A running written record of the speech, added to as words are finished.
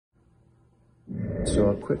So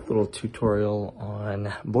a quick little tutorial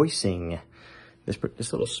on voicing. This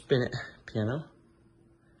little Spinet piano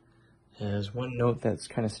has one note that's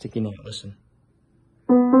kind of sticking out. Listen.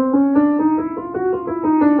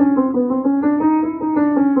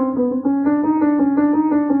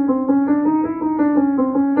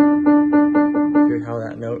 Hear how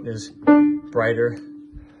that note is brighter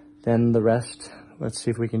than the rest? Let's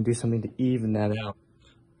see if we can do something to even that out.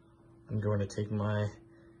 I'm going to take my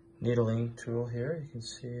needling tool here. You can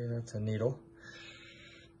see that's a needle.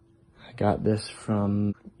 I got this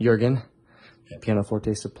from Jurgen at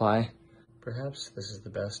Pianoforte Supply. Perhaps this is the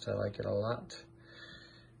best. I like it a lot.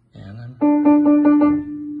 And I'm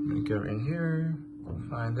going to go in here,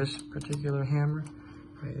 find this particular hammer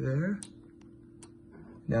right there.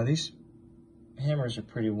 Now these hammers are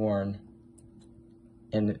pretty worn,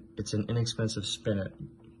 and it's an inexpensive Spinet.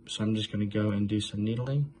 So I'm just going to go and do some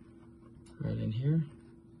needling right in here.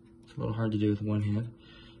 It's a little hard to do with one hand,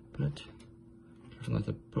 but careful not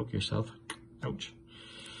to poke yourself. Ouch.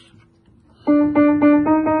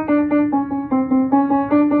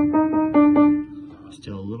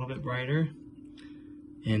 Still a little bit brighter.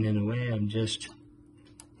 And in a way, I'm just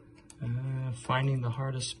finding the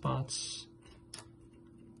hardest spots.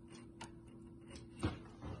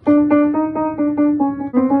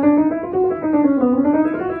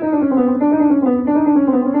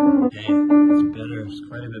 It's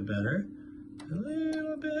quite a bit better. A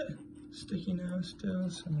little bit sticky now still,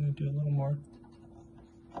 so I'm going to do a little more.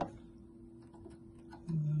 A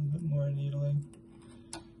little bit more needling.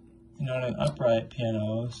 You know, on an upright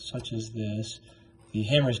piano, such as this, the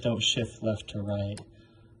hammers don't shift left to right,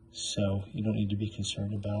 so you don't need to be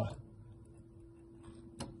concerned about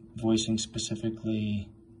voicing specifically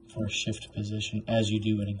for shift position as you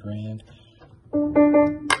do in a grand.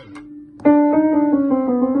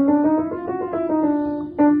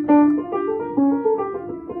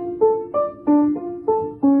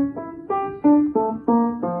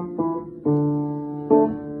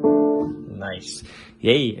 Nice.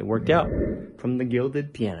 Yay, it worked out. From the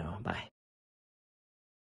Gilded Piano. Bye.